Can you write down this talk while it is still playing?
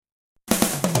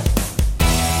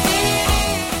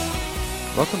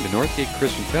Welcome to Northgate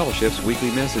Christian Fellowship's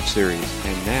weekly message series.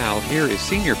 And now, here is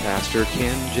Senior Pastor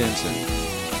Ken Jensen.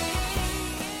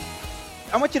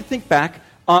 I want you to think back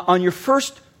on your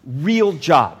first real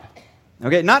job.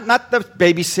 Okay, not the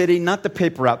babysitting, not the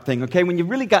paper route thing, okay? When you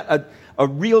really got a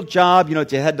real job, you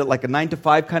had like a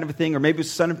 9-to-5 kind of a thing, or maybe it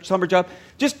was a summer job.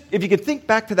 Just, if you could think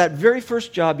back to that very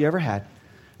first job you ever had,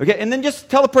 okay? And then just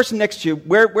tell the person next to you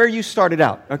where you started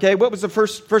out, okay? What was the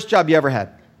first job you ever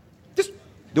had? Just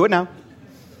do it now.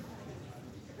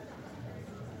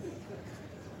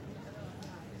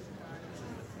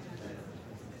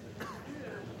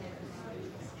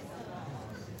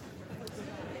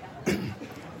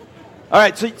 All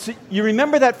right, so you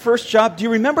remember that first job? Do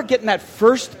you remember getting that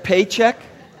first paycheck?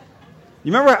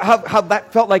 You remember how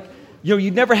that felt like,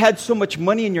 you never had so much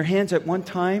money in your hands at one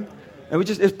time? It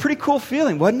was a pretty cool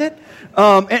feeling, wasn't it?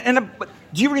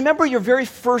 Do you remember your very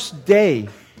first day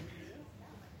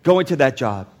going to that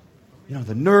job?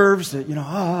 The nerves,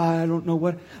 I don't know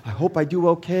what, I hope I do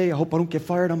okay, I hope I don't get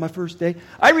fired on my first day.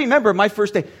 I remember my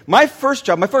first day. My first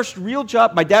job, my first real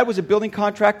job, my dad was a building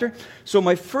contractor, so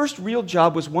my first real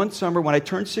job was one summer when I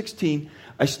turned 16,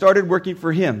 I started working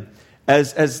for him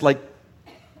as like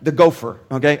the gopher,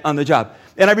 okay, on the job.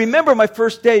 And I remember my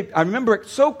first day, I remember it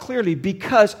so clearly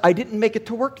because I didn't make it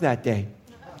to work that day.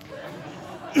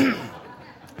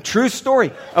 True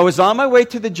story. I was on my way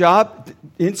to the job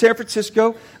in San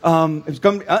Francisco. It was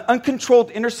an uncontrolled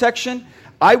intersection.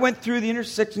 I went through the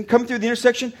intersection, come through the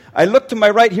intersection. I looked to my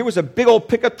right. Here was a big old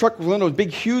pickup truck with one of those big,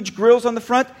 huge grills on the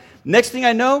front. Next thing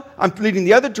I know, I'm leading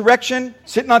the other direction,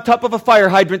 sitting on top of a fire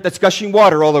hydrant that's gushing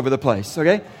water all over the place.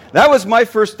 Okay, that was my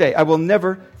first day. I will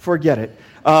never forget it.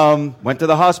 Went to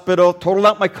the hospital, totaled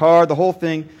out my car, the whole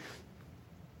thing.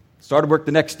 Started work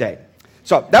the next day.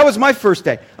 So that was my first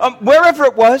day. Wherever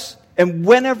it was and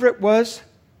whenever it was,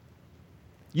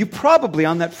 you probably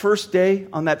on that first day,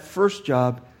 on that first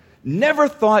job, never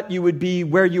thought you would be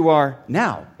where you are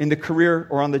now in the career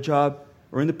or on the job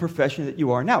or in the profession that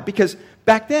you are now. Because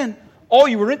back then, all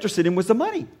you were interested in was the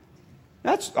money.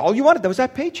 That's all you wanted. That was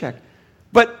that paycheck.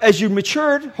 But as you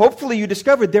matured, hopefully you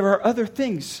discovered there are other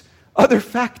things, other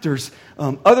factors,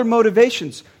 other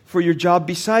motivations for your job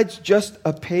besides just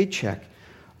a paycheck.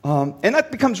 And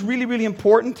that becomes really, really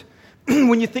important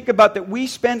when you think about that we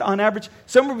spend on average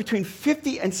somewhere between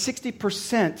 50 and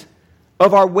 60%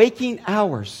 of our waking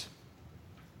hours,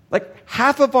 like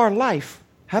half of our life,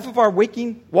 half of our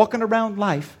waking, walking around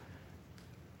life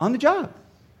on the job,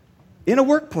 in a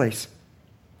workplace.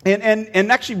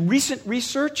 And actually recent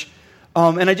research,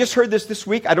 and I just heard this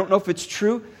week, I don't know if it's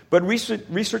true, but recent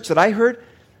research that I heard,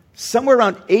 somewhere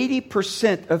around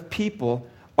 80% of people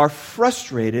are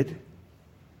frustrated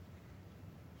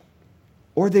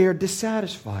or they are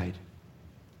dissatisfied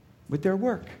with their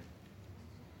work.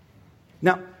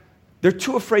 Now, they're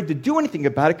too afraid to do anything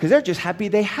about it because they're just happy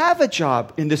they have a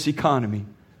job in this economy.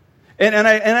 And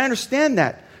I understand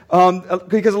that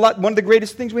because one of the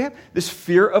greatest things we have, this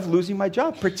fear of losing my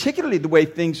job, particularly the way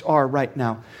things are right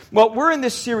now. Well, we're in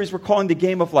this series we're calling The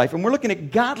Game of Life, and we're looking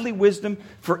at godly wisdom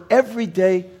for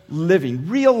everyday living,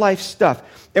 real life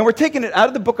stuff. And we're taking it out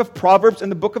of the book of Proverbs and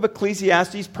the book of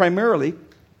Ecclesiastes primarily,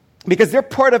 because they're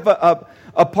part of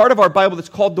a part of our Bible that's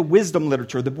called the wisdom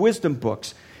literature, the wisdom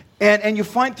books. And you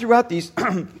find throughout these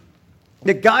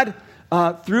that God,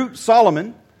 through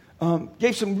Solomon,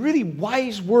 gave some really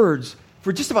wise words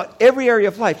for just about every area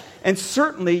of life. And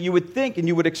certainly you would think and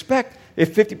you would expect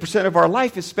if 50% of our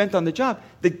life is spent on the job,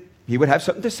 that he would have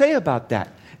something to say about that.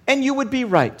 And you would be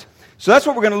right. So that's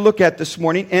what we're going to look at this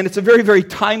morning. And it's a very, very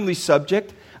timely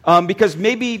subject. Because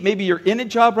maybe you're in a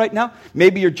job right now.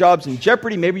 Maybe your job's in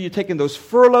jeopardy. Maybe you're taking those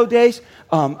furlough days.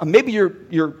 Maybe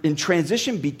you're in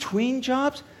transition between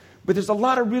jobs. But there's a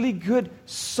lot of really good,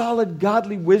 solid,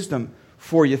 godly wisdom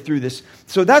for you through this.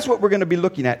 So that's what we're going to be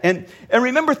looking at. And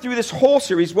remember, through this whole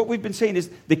series, what we've been saying is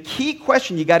the key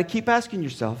question you got to keep asking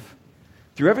yourself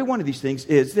through every one of these things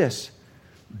is this: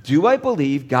 do I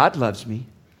believe God loves me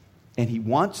and He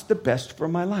wants the best for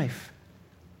my life?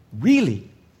 Really?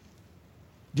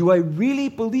 Do I really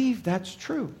believe that's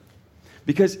true?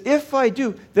 Because if I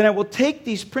do, then I will take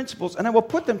these principles and I will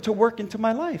put them to work into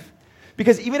my life.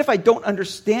 Because even if I don't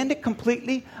understand it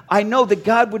completely, I know that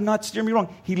God would not steer me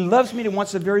wrong. He loves me and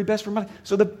wants the very best for my life.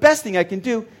 So the best thing I can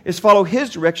do is follow His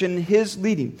direction and His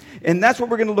leading. And that's what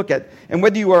we're going to look at. And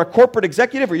whether you are a corporate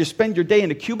executive or you spend your day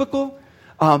in a cubicle,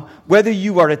 whether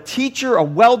you are a teacher, a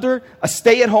welder, a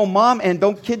stay-at-home mom, and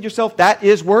don't kid yourself, that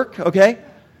is work, okay?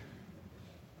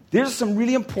 There's some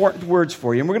really important words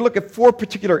for you. And we're going to look at 4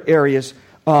 particular areas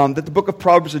that the book of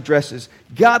Proverbs addresses.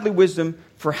 Godly wisdom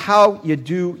for how you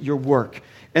do your work.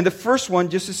 And the first one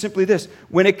just is simply this.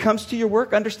 When it comes to your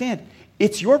work, understand,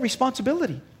 it's your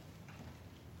responsibility.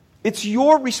 It's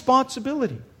your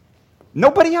responsibility.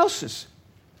 Nobody else's.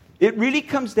 It really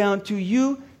comes down to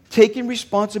you taking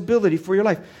responsibility for your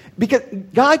life. Because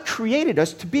God created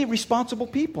us to be responsible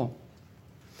people.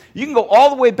 You can go all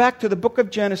the way back to the book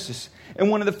of Genesis. And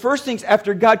one of the first things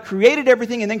after God created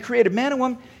everything and then created man and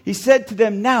woman, He said to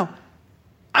them, now,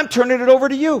 I'm turning it over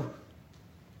to you.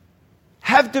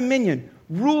 Have dominion.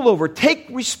 Rule over. Take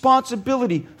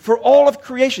responsibility for all of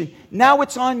creation. Now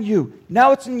it's on you.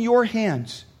 Now it's in your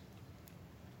hands.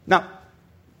 Now,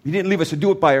 He didn't leave us to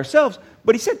do it by ourselves,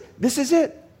 but He said, this is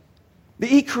it.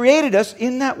 He created us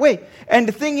in that way. And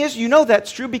the thing is, you know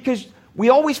that's true because we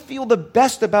always feel the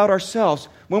best about ourselves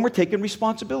when we're taking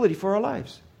responsibility for our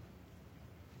lives.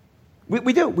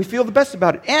 We do. We feel the best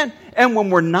about it. And when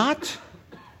we're not,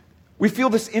 we feel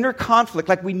this inner conflict,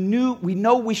 like we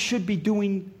know we should be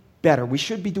doing better. We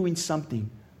should be doing something.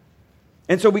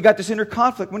 And so we got this inner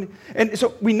conflict. And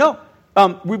so we know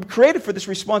we were created for this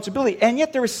responsibility. And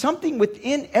yet there is something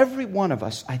within every one of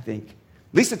us, I think, at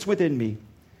least it's within me,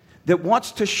 that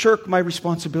wants to shirk my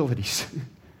responsibilities.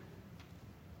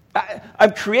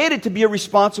 I'm created to be a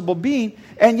responsible being,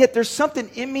 and yet there's something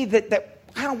in me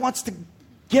that kind of wants to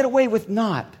get away with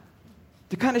not,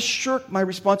 to kind of shirk my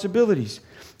responsibilities.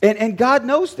 And God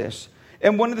knows this.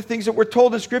 And one of the things that we're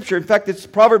told in Scripture, in fact, it's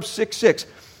Proverbs 6:6.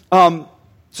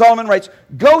 Solomon writes,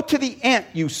 "Go to the ant,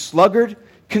 you sluggard,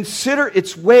 consider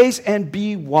its ways and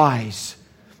be wise."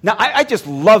 Now, I just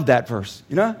love that verse,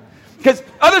 you know? Because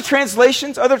other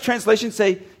translations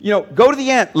say, go to the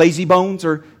ant, lazy bones,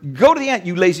 or go to the ant,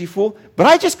 you lazy fool. But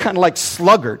I just kind of like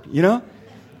sluggard, you know?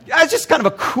 It's just kind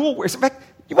of a cool word. In fact,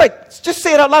 you might just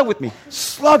say it out loud with me.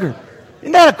 Sluggard.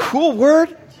 Isn't that a cool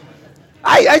word?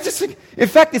 I just think, in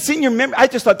fact, it's in your memory. I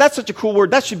just thought that's such a cool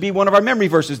word. That should be one of our memory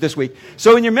verses this week.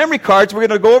 So in your memory cards, we're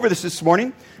going to go over this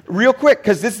morning real quick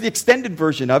because this is the extended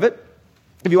version of it.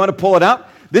 If you want to pull it out,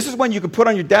 this is one you can put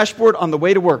on your dashboard on the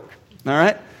way to work. All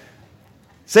right?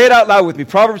 Say it out loud with me.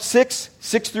 Proverbs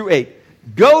 6:6-8.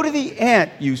 Go to the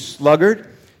ant, you sluggard.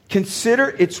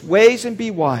 Consider its ways and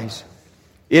be wise.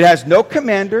 It has no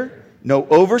commander, no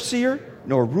overseer,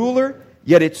 nor ruler,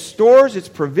 yet it stores its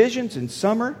provisions in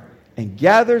summer and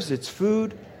gathers its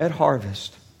food at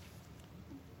harvest.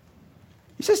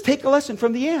 He says, take a lesson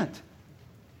from the ant.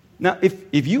 Now,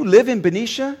 if you live in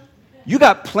Benicia, you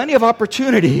got plenty of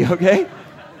opportunity, okay?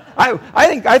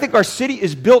 I think our city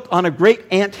is built on a great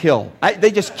ant hill.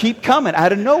 They just keep coming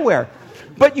out of nowhere.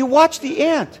 But you watch the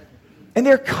ant, and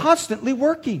they're constantly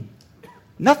working.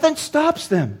 Nothing stops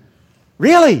them.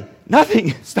 Really,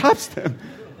 nothing stops them.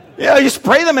 You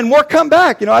spray them and more come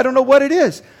back. I don't know what it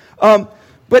is.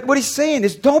 But what he's saying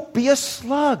is don't be a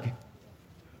slug.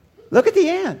 Look at the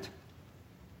ant.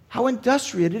 How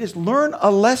industrious it is. Learn a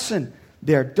lesson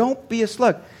there. Don't be a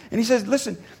slug. And he says,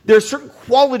 listen, there are certain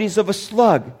qualities of a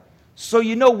slug, so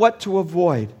you know what to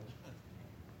avoid.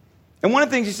 And one of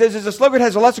the things he says is a sluggard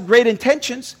has lots of great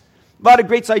intentions, a lot of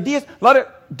great ideas, a lot of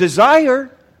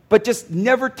desire, but just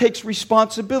never takes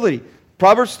responsibility.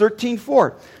 Proverbs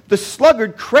 13:4. The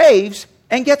sluggard craves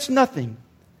and gets nothing,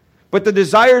 but the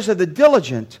desires of the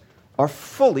diligent are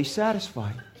fully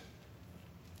satisfied.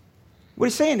 What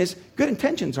he's saying is good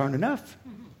intentions aren't enough.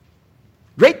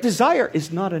 Great desire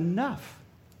is not enough.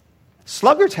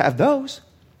 Sluggards have those.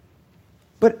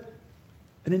 But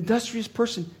an industrious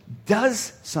person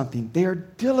does something. They are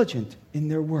diligent in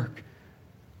their work.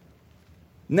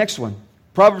 Next one,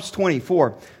 Proverbs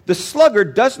 24. The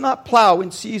sluggard does not plow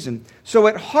in season, so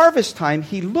at harvest time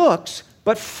he looks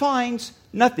but finds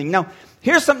nothing. Now,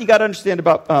 here's something you got to understand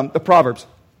about the Proverbs.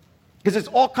 Because there's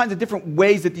all kinds of different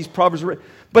ways that these Proverbs are written.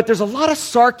 But there's a lot of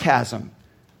sarcasm.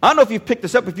 I don't know if you've picked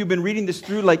this up, if you've been reading this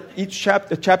through like each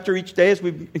chapter each day, as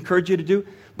we encourage you to do.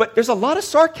 But there's a lot of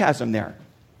sarcasm there.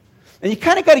 And you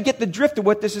kind of got to get the drift of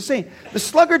what this is saying. The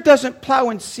sluggard doesn't plow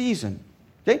in season.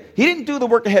 Okay? He didn't do the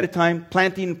work ahead of time,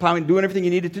 planting and plowing, doing everything he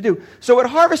needed to do. So at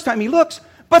harvest time he looks,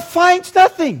 but finds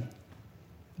nothing.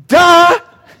 Duh!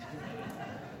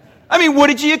 I mean, what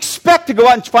did you expect to go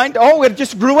out and find? Oh, it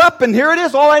just grew up and here it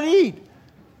is, all I need.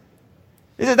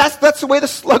 That's the way the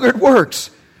sluggard works.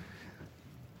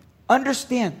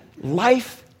 Understand,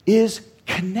 life is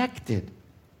connected.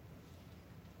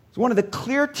 It's one of the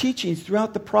clear teachings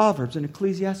throughout the Proverbs and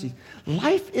Ecclesiastes.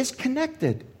 Life is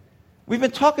connected. We've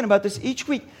been talking about this each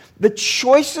week. The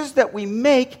choices that we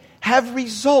make have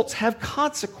results, have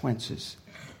consequences.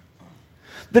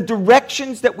 The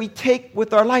directions that we take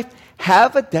with our life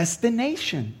have a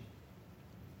destination.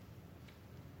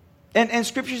 And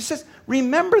Scripture says,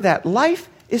 remember that. Life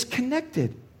is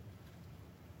connected.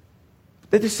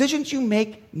 The decisions you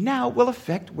make now will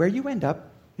affect where you end up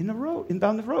down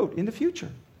the road, in the future.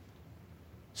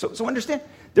 So understand,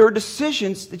 there are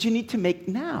decisions that you need to make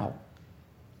now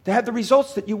to have the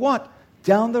results that you want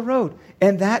down the road.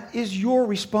 And that is your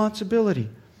responsibility.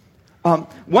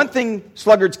 One thing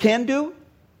sluggards can do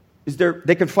is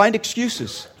they can find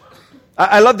excuses.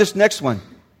 I love this next one.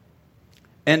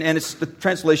 And it's the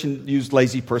translation used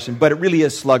lazy person, but it really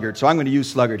is sluggard. So I'm going to use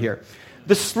sluggard here.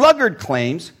 The sluggard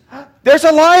claims, there's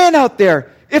a lion out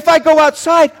there. If I go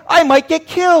outside, I might get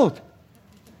killed.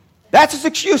 That's his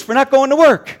excuse for not going to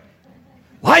work.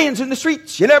 Lions in the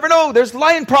streets. You never know. There's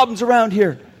lion problems around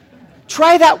here.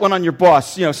 Try that one on your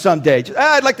boss, someday.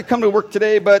 I'd like to come to work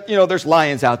today, but, there's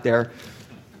lions out there.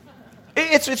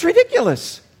 It's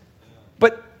ridiculous.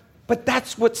 But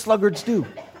that's what sluggards do.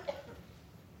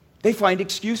 They find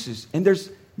excuses, and there's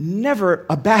never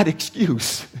a bad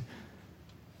excuse.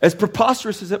 As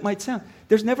preposterous as it might sound,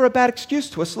 there's never a bad excuse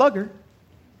to a sluggard.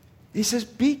 He says,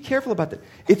 be careful about that.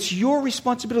 It's your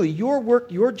responsibility. Your work,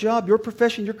 your job, your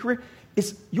profession, your career,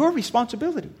 it's your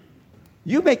responsibility.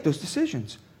 You make those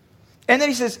decisions. And then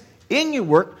he says, in your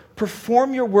work,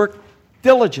 perform your work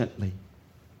diligently.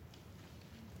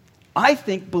 I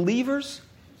think believers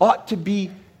ought to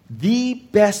be the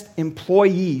best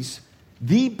employees,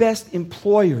 the best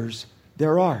employers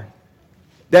there are.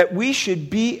 That we should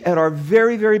be at our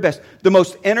very, very best. The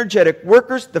most energetic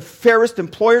workers, the fairest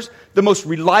employers, the most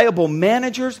reliable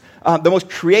managers, the most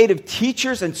creative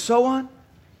teachers, and so on.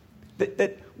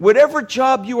 That whatever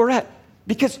job you are at,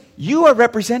 because you are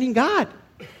representing God.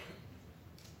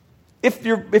 If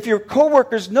your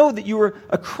coworkers know that you are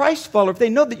a Christ follower, if they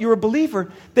know that you're a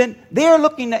believer, then they are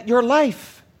looking at your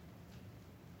life.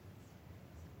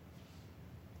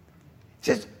 He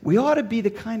says, we ought to be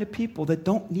the kind of people that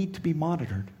don't need to be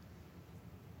monitored.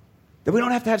 That we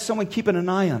don't have to have someone keeping an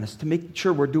eye on us to make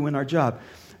sure we're doing our job.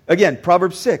 Again,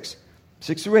 Proverbs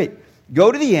 6:6-8.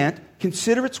 Go to the ant,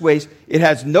 consider its ways. It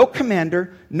has no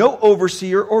commander, no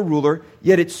overseer or ruler,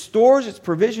 yet it stores its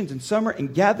provisions in summer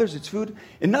and gathers its food.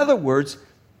 In other words,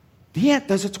 the ant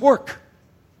does its work.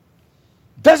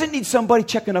 Doesn't need somebody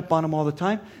checking up on them all the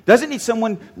time. Doesn't need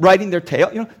someone riding their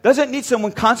tail. Doesn't need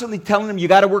someone constantly telling them, you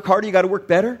got to work harder, you got to work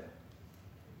better.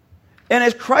 And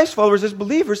as Christ followers, as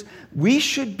believers, we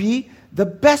should be the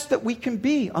best that we can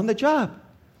be on the job.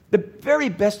 The very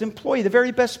best employee, the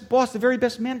very best boss, the very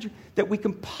best manager that we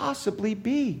can possibly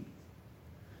be.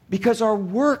 Because our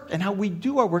work and how we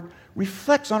do our work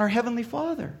reflects on our Heavenly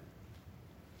Father.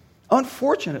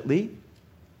 Unfortunately,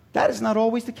 that is not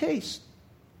always the case.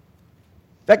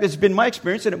 In fact, it's been my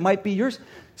experience, and it might be yours.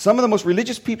 Some of the most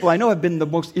religious people I know have been the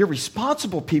most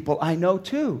irresponsible people I know,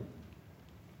 too.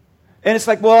 And it's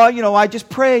like, well, I just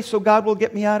pray so God will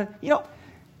get me out of...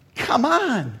 come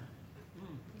on.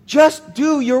 Just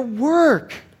do your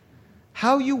work.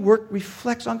 How you work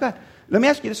reflects on God. Let me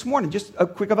ask you this morning, just a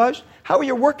quick evaluation. How are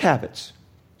your work habits?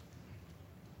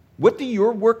 What do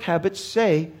your work habits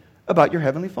say about your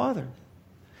Heavenly Father?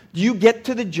 Do you get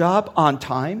to the job on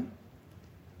time?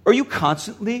 Or are you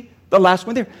constantly the last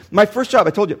one there? My first job,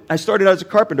 I told you, I started out as a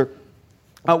carpenter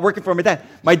working for my dad.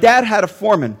 My dad had a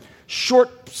foreman,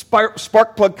 short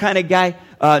spark plug kind of guy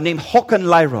named Håkan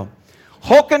Lyro.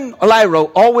 Håkan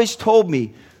Lyro always told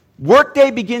me,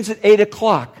 workday begins at 8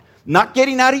 o'clock. Not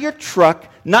getting out of your truck,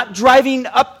 not driving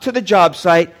up to the job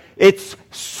site. It's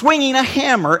swinging a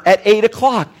hammer at 8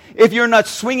 o'clock. If you're not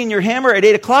swinging your hammer at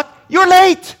 8 o'clock, you're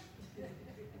late.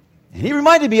 And he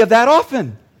reminded me of that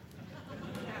often.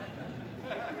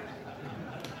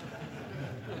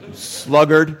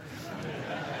 Sluggard.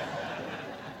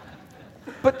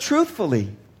 But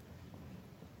truthfully,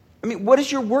 what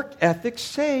does your work ethic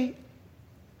say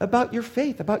about your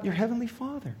faith, about your Heavenly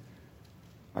Father?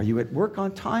 Are you at work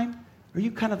on time? Or are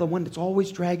you kind of the one that's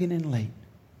always dragging in late?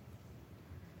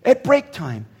 At break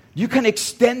time, you can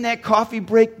extend that coffee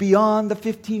break beyond the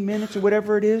 15 minutes or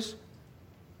whatever it is?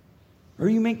 Or are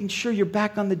you making sure you're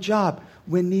back on the job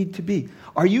when need to be?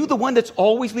 Are you the one that's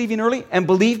always leaving early? And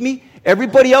believe me,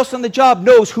 everybody else on the job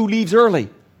knows who leaves early. It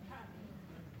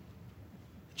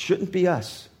shouldn't be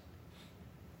us.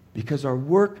 Because our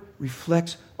work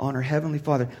reflects on our Heavenly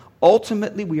Father.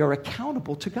 Ultimately, we are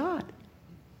accountable to God.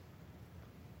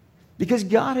 Because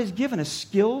God has given us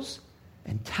skills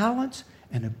and talents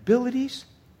and abilities.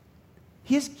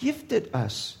 He has gifted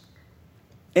us.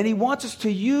 And He wants us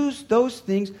to use those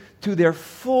things to their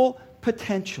full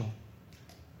potential.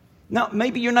 Now,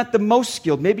 maybe you're not the most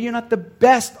skilled. Maybe you're not the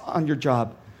best on your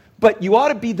job. But you ought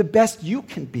to be the best you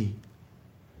can be.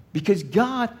 Because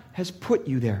God has put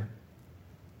you there.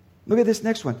 Look at this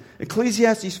next one.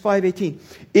 Ecclesiastes 5:18.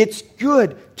 It's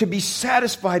good to be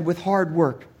satisfied with hard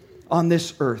work. on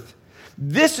this earth.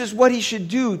 This is what he should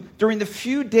do during the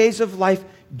few days of life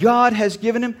God has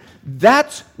given him.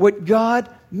 That's what God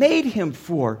made him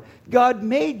for. God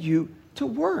made you to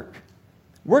work.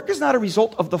 Work is not a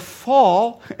result of the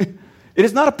fall. It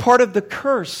is not a part of the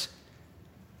curse.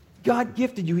 God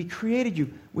gifted you. He created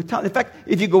you with talent. In fact,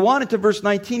 if you go on into verse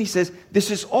 19, he says, this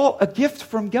is all a gift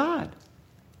from God.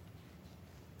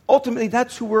 Ultimately,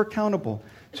 that's who we're accountable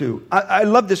to. I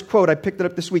love this quote. I picked it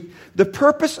up this week. The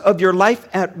purpose of your life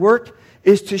at work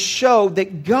is to show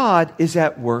that God is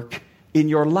at work in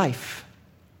your life.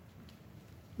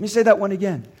 Let me say that one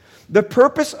again. The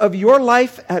purpose of your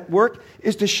life at work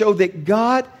is to show that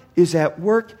God is at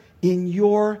work in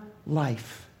your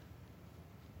life.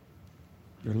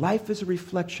 Your life is a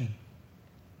reflection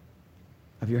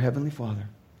of your Heavenly Father,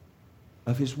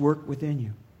 of His work within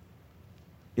you.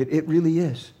 It really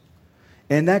is.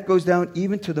 And that goes down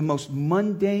even to the most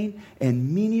mundane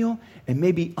and menial and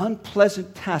maybe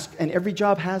unpleasant tasks, and every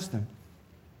job has them.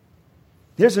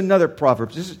 Here's another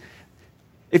Proverbs.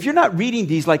 If you're not reading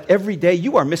these like every day,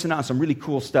 you are missing out on some really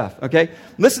cool stuff, okay?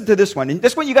 Listen to this one. And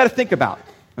this one you got to think about,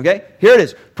 okay? Here it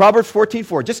is, Proverbs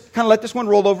 14:4. Just kind of let this one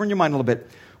roll over in your mind a little bit.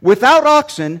 Without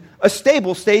oxen, a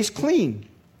stable stays clean,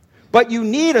 but you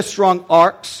need a strong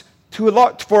ox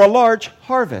for a large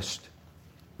harvest.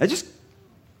 Now just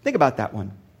think about that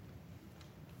one.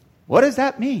 What does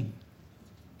that mean?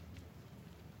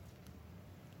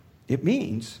 It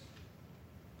means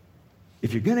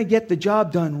if you're going to get the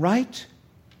job done right,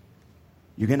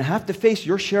 you're going to have to face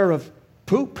your share of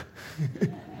poop.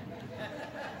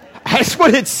 That's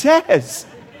what it says.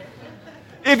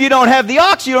 If you don't have the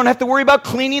ox, you don't have to worry about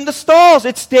cleaning the stalls.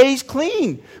 It stays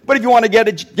clean. But if you want to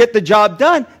get the job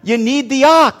done, you need the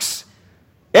ox.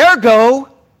 Ergo,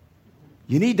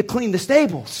 you need to clean the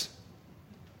stables.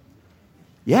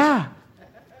 Yeah.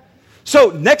 So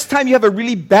next time you have a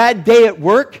really bad day at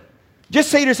work, just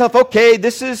say to yourself, okay,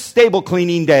 this is stable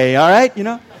cleaning day, all right? You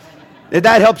know? If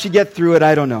that helps you get through it,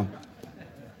 I don't know.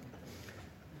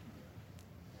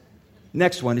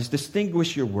 Next one is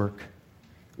distinguish your work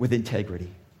with integrity.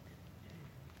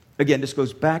 Again, this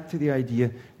goes back to the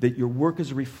idea that your work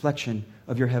is a reflection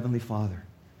of your Heavenly Father.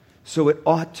 So it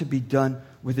ought to be done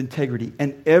with integrity.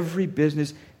 And every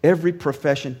business, every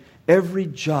profession, every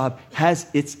job has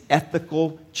its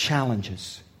ethical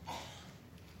challenges.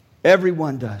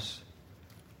 Everyone does.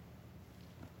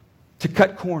 To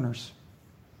cut corners.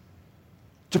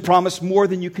 To promise more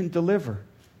than you can deliver.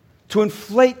 To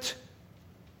inflate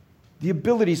the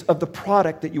abilities of the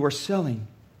product that you are selling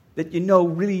that you know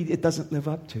really it doesn't live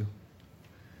up to.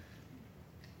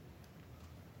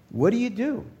 What do you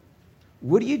do?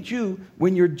 What do you do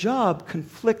when your job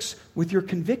conflicts with your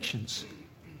convictions?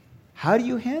 How do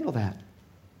you handle that?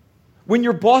 When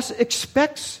your boss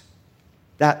expects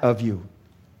that of you?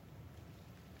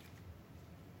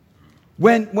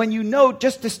 When you know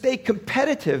just to stay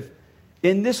competitive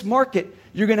in this market,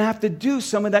 you're going to have to do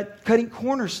some of that cutting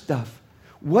corner stuff.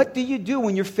 What do you do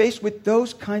when you're faced with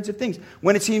those kinds of things?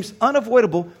 When it seems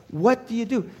unavoidable, what do you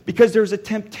do? Because there's a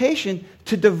temptation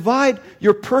to divide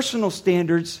your personal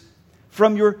standards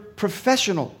from your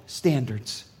professional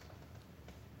standards.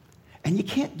 And you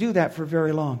can't do that for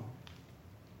very long.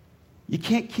 You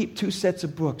can't keep two sets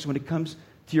of books when it comes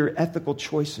to your ethical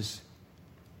choices.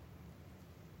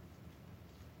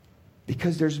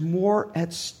 Because there's more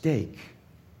at stake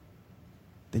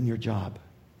than your job.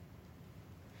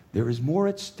 There is more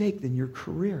at stake than your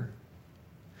career.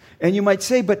 And you might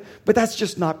say, but that's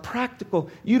just not practical.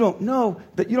 You don't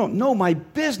know my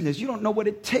business. You don't know what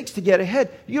it takes to get ahead.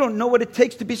 You don't know what it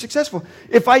takes to be successful.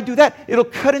 If I do that, it'll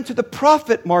cut into the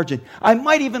profit margin. I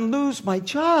might even lose my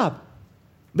job.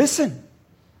 Listen,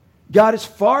 God is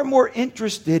far more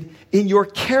interested in your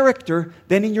character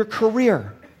than in your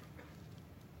career.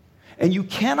 And you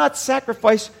cannot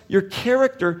sacrifice your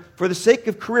character for the sake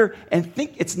of career and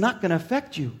think it's not going to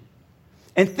affect you.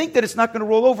 And think that it's not going to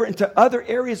roll over into other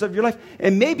areas of your life.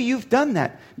 And maybe you've done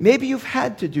that. Maybe you've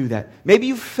had to do that. Maybe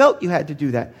you felt you had to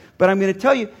do that. But I'm going to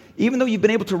tell you, even though you've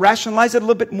been able to rationalize it a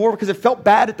little bit more because it felt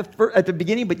bad at the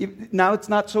beginning, but now it's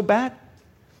not so bad,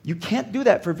 you can't do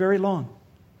that for very long.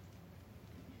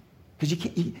 Because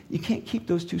you can't keep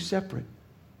those two separate.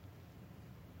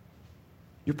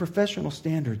 Your professional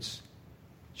standards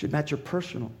should match your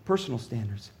personal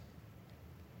standards.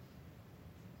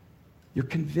 Your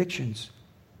convictions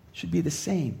should be the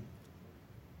same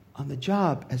on the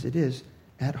job as it is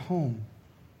at home.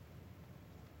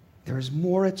 There is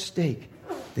more at stake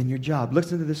than your job.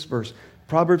 Listen to this verse,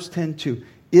 Proverbs 10:2.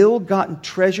 Ill-gotten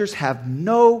treasures have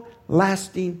no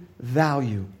lasting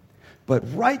value, but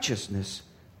righteousness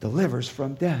delivers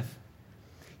from death.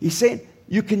 He's saying,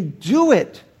 You can do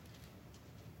it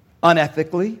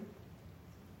unethically,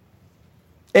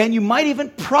 and you might even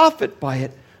profit by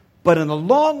it, but in the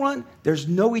long run, there's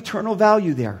no eternal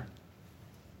value there.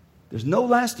 There's no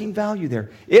lasting value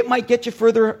there. It might get you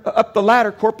further up the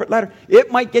ladder, corporate ladder.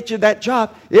 It might get you that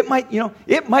job. It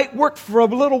might work for a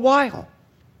little while.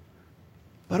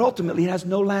 But ultimately, it has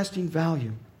no lasting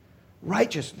value.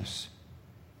 Righteousness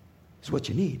is what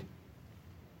you need.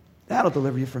 That'll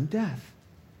deliver you from death.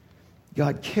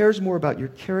 God cares more about your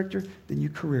character than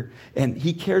your career. And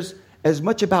He cares as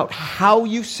much about how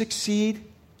you succeed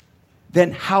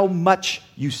than how much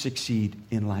you succeed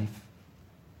in life.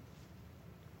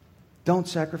 Don't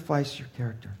sacrifice your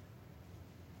character.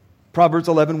 Proverbs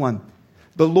 11:1.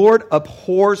 The Lord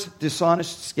abhors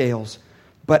dishonest scales,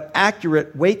 but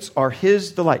accurate weights are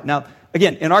His delight. Now,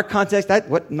 again, in our context,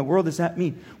 what in the world does that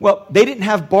mean? Well, they didn't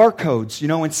have barcodes,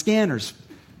 and scanners.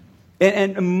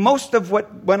 And most of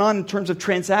what went on in terms of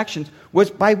transactions was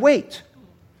by weight.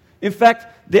 In fact,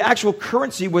 the actual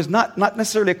currency was not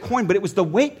necessarily a coin, but it was the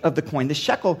weight of the coin. The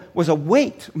shekel was a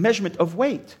weight, measurement of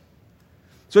weight.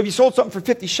 So if you sold something for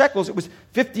 50 shekels, it was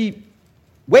 50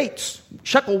 weights,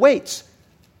 shekel weights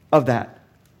of that.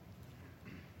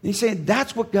 And He's saying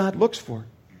that's what God looks for.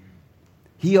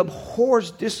 He abhors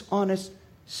dishonest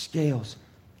scales.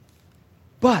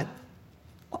 But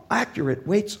accurate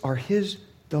weights are His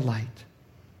delight.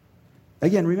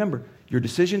 Again, remember, your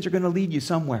decisions are going to lead you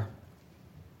somewhere.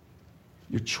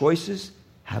 Your choices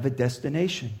have a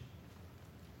destination.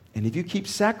 And if you keep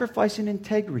sacrificing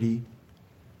integrity,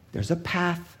 there's a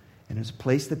path and there's a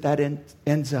place that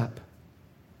ends up.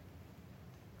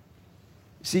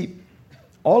 See,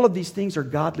 all of these things are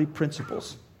godly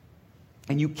principles.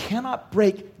 And you cannot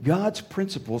break God's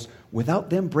principles without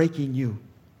them breaking you.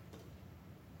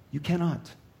 You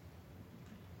cannot.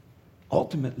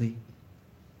 Ultimately,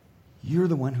 you're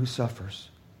the one who suffers.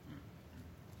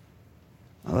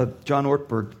 John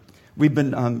Ortberg. We've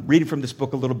been reading from this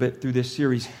book a little bit through this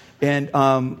series. And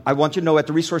I want you to know at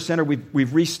the Resource Center,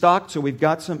 we've restocked, so we've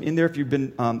got some in there if you've been,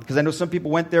 because I know some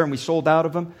people went there and we sold out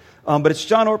of them. But it's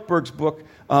John Ortberg's book,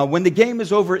 When the Game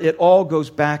is Over, It All Goes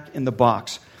Back in the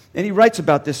Box. And he writes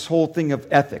about this whole thing of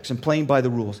ethics and playing by the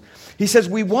rules. He says,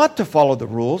 we want to follow the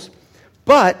rules,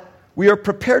 but we are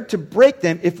prepared to break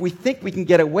them if we think we can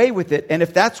get away with it and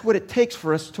if that's what it takes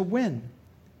for us to win.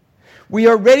 We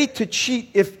are ready to cheat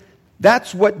if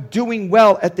that's what doing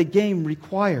well at the game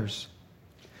requires.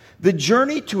 The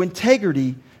journey to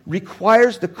integrity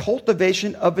requires the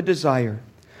cultivation of a desire.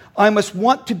 I must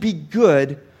want to be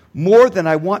good more than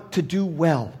I want to do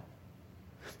well.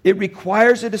 It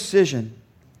requires a decision.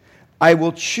 I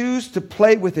will choose to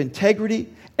play with integrity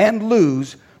and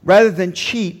lose rather than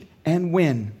cheat and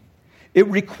win. It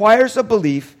requires a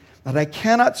belief that I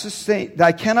cannot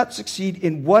succeed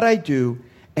in what I do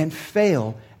and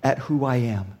fail at who I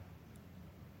am.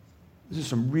 These are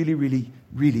some really, really,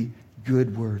 really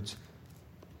good words.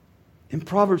 And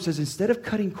Proverbs says, instead of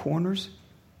cutting corners,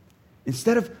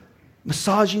 instead of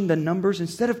massaging the numbers,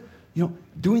 instead of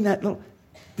doing that little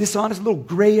dishonest little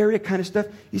gray area kind of stuff,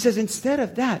 he says, instead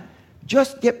of that,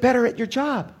 just get better at your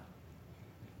job.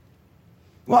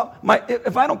 Well,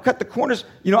 if I don't cut the corners,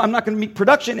 I'm not going to meet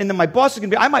production, and then my boss is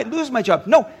going to I might lose my job.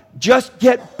 No, just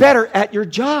get better at your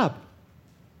job.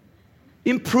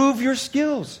 Improve your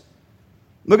skills.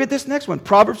 Look at this next one,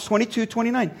 Proverbs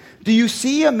 22:29. Do you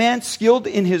see a man skilled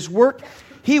in his work?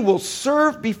 He will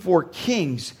serve before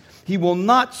kings. He will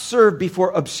not serve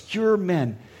before obscure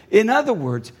men. In other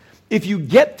words, if you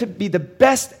get to be the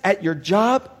best at your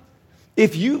job,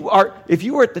 if you are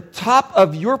at the top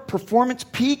of your performance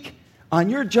peak on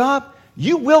your job,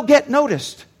 you will get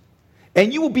noticed.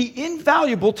 And you will be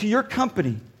invaluable to your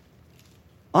company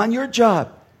on your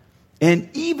job. And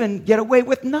even get away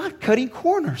with not cutting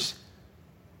corners.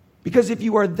 Because if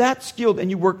you are that skilled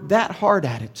and you work that hard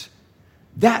at it,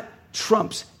 that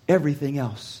trumps everything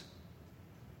else.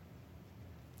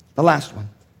 The last one.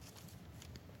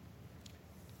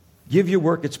 Give your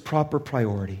work its proper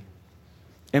priority.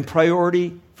 And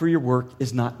priority for your work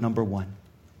is not number one.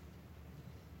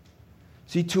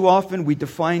 See, too often we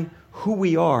define who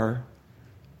we are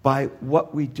by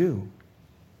what we do.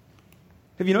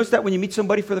 Have you noticed that when you meet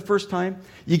somebody for the first time,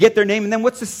 you get their name, and then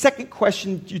what's the second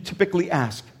question you typically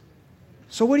ask?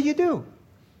 So what do you do?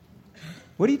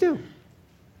 What do you do?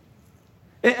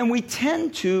 And we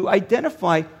tend to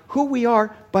identify who we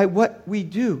are by what we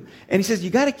do. And he says, you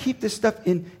got to keep this stuff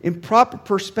in proper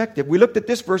perspective. We looked at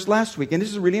this verse last week, and this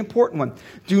is a really important one.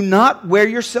 Do not wear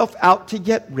yourself out to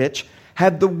get rich.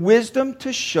 Have the wisdom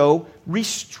to show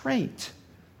restraint.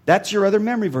 That's your other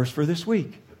memory verse for this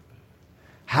week.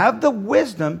 Have the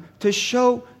wisdom to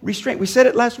show restraint. We said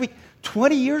it last week.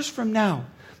 20 years from now,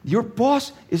 your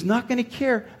boss is not going to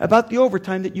care about the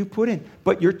overtime that you put in,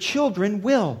 but your children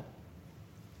will.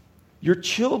 Your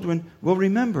children will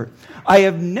remember. I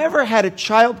have never had a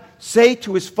child say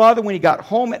to his father when he got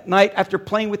home at night after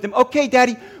playing with him, "Okay,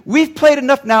 Daddy, we've played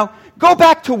enough now. Go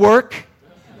back to work."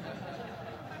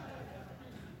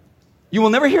 You will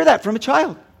never hear that from a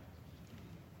child.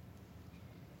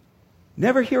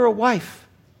 Never hear a wife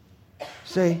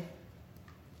say,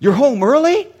 "You're home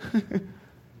early?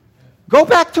 Go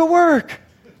back to work."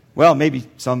 Well, maybe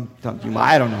some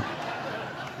I don't know.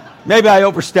 Maybe I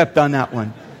overstepped on that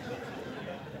one.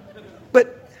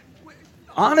 But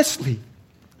honestly,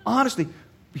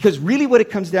 because really what it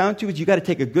comes down to is you got to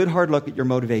take a good hard look at your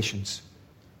motivations.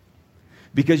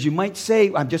 Because you might say,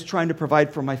 "I'm just trying to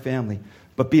provide for my family."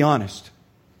 But be honest.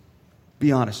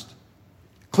 Be honest.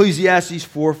 Ecclesiastes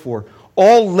 4:4.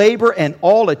 All labor and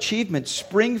all achievement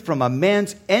spring from a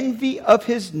man's envy of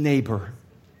his neighbor.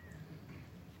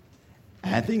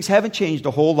 And things haven't changed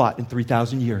a whole lot in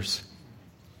 3,000 years.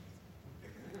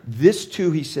 This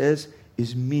too, he says,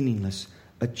 is meaningless,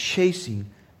 a chasing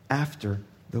after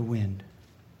the wind.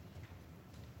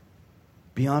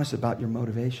 Be honest about your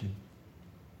motivation.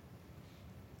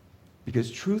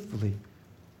 Because truthfully,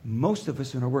 most of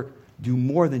us in our work do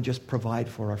more than just provide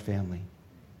for our family.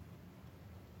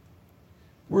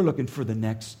 We're looking for the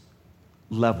next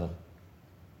level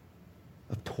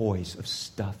of toys, of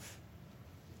stuff,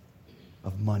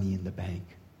 of money in the bank.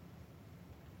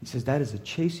 He says that is a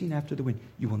chasing after the wind.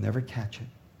 You will never catch it.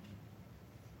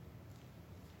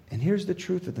 And here's the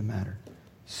truth of the matter.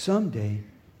 Someday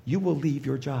you will leave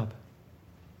your job.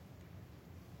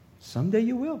 Someday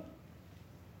you will.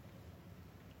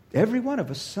 Every one of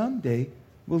us someday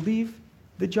will leave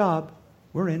the job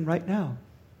we're in right now.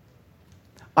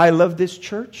 I love this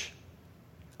church.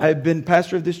 I've been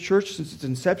pastor of this church since its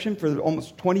inception for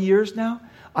almost 20 years now.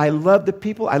 I love the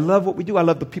people. I love what we do. I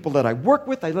love the people that I work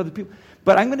with. I love the people.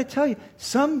 But I'm going to tell you,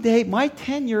 someday my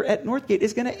tenure at Northgate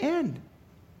is going to end.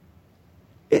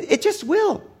 It just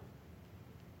will.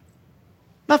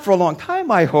 Not for a long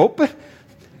time, I hope,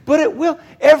 but it will.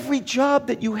 Every job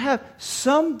that you have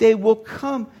someday will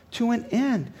come to an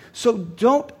end. So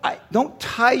don't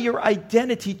tie your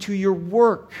identity to your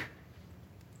work.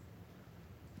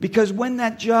 Because when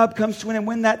that job comes to an end,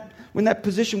 when that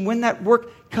position, when that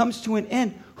work comes to an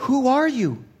end, who are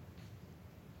you?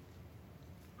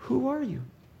 Who are you?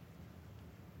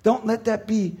 Don't let that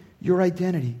be your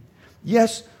identity.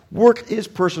 Yes, work is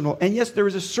personal. And yes, there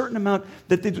is a certain amount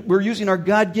that we're using our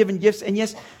God-given gifts. And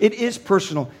yes, it is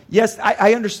personal. Yes,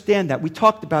 I understand that. We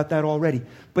talked about that already.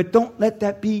 But don't let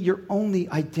that be your only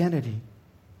identity.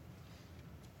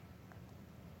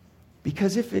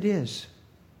 Because if it is,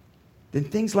 then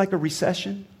things like a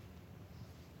recession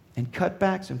and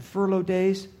cutbacks and furlough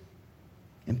days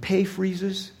and pay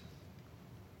freezes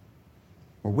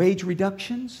or wage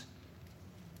reductions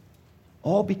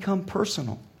all become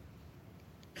personal.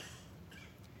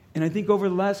 And I think over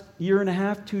the last year and a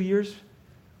half, 2 years,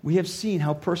 we have seen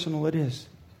how personal it is.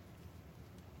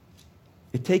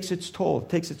 It takes its toll. It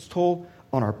takes its toll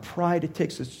on our pride. It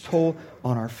takes its toll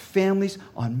on our families,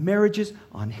 on marriages,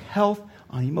 on health,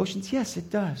 on emotions. Yes, it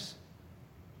does.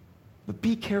 But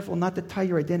be careful not to tie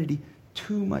your identity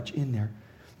too much in there.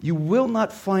 You will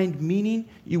not find meaning.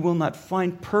 You will not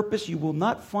find purpose. You will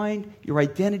not find your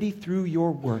identity through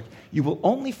your work. You will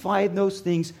only find those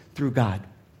things through God.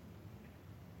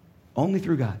 Only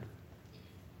through God.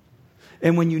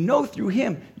 And when you know through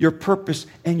Him your purpose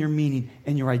and your meaning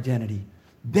and your identity,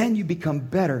 then you become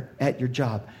better at your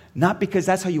job. Not because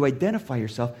that's how you identify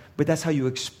yourself, but that's how you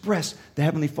express the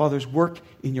Heavenly Father's work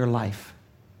in your life.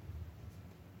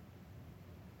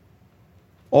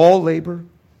 All labor,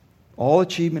 all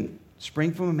achievement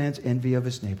spring from a man's envy of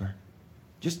his neighbor.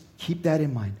 Just keep that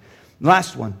in mind.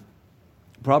 Last one,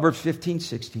 Proverbs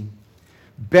 15:16.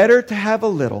 Better to have a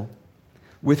little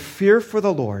with fear for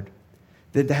the Lord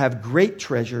than to have great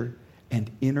treasure and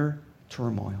inner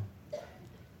turmoil.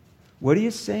 What he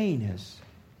is saying is,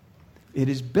 it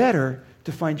is better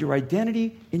to find your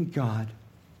identity in God,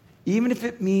 even if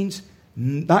it means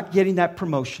not getting that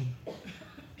promotion,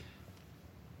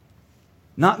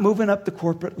 not moving up the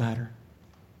corporate ladder.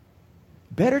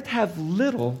 Better to have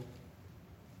little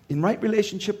in right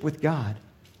relationship with God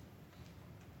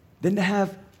than to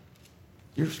have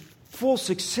your full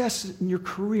success in your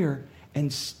career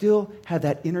and still have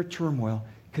that inner turmoil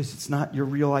because it's not your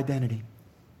real identity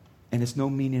and it's no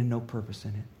meaning and no purpose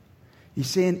in it. He's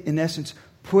saying, in essence,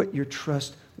 put your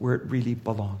trust where it really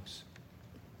belongs.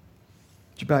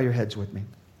 Would you bow your heads with me?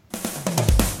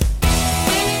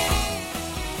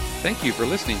 Thank you for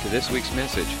listening to this week's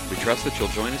message. We trust that you'll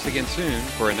join us again soon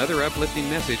for another uplifting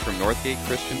message from Northgate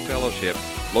Christian Fellowship,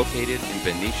 located in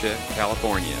Benicia,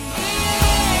 California.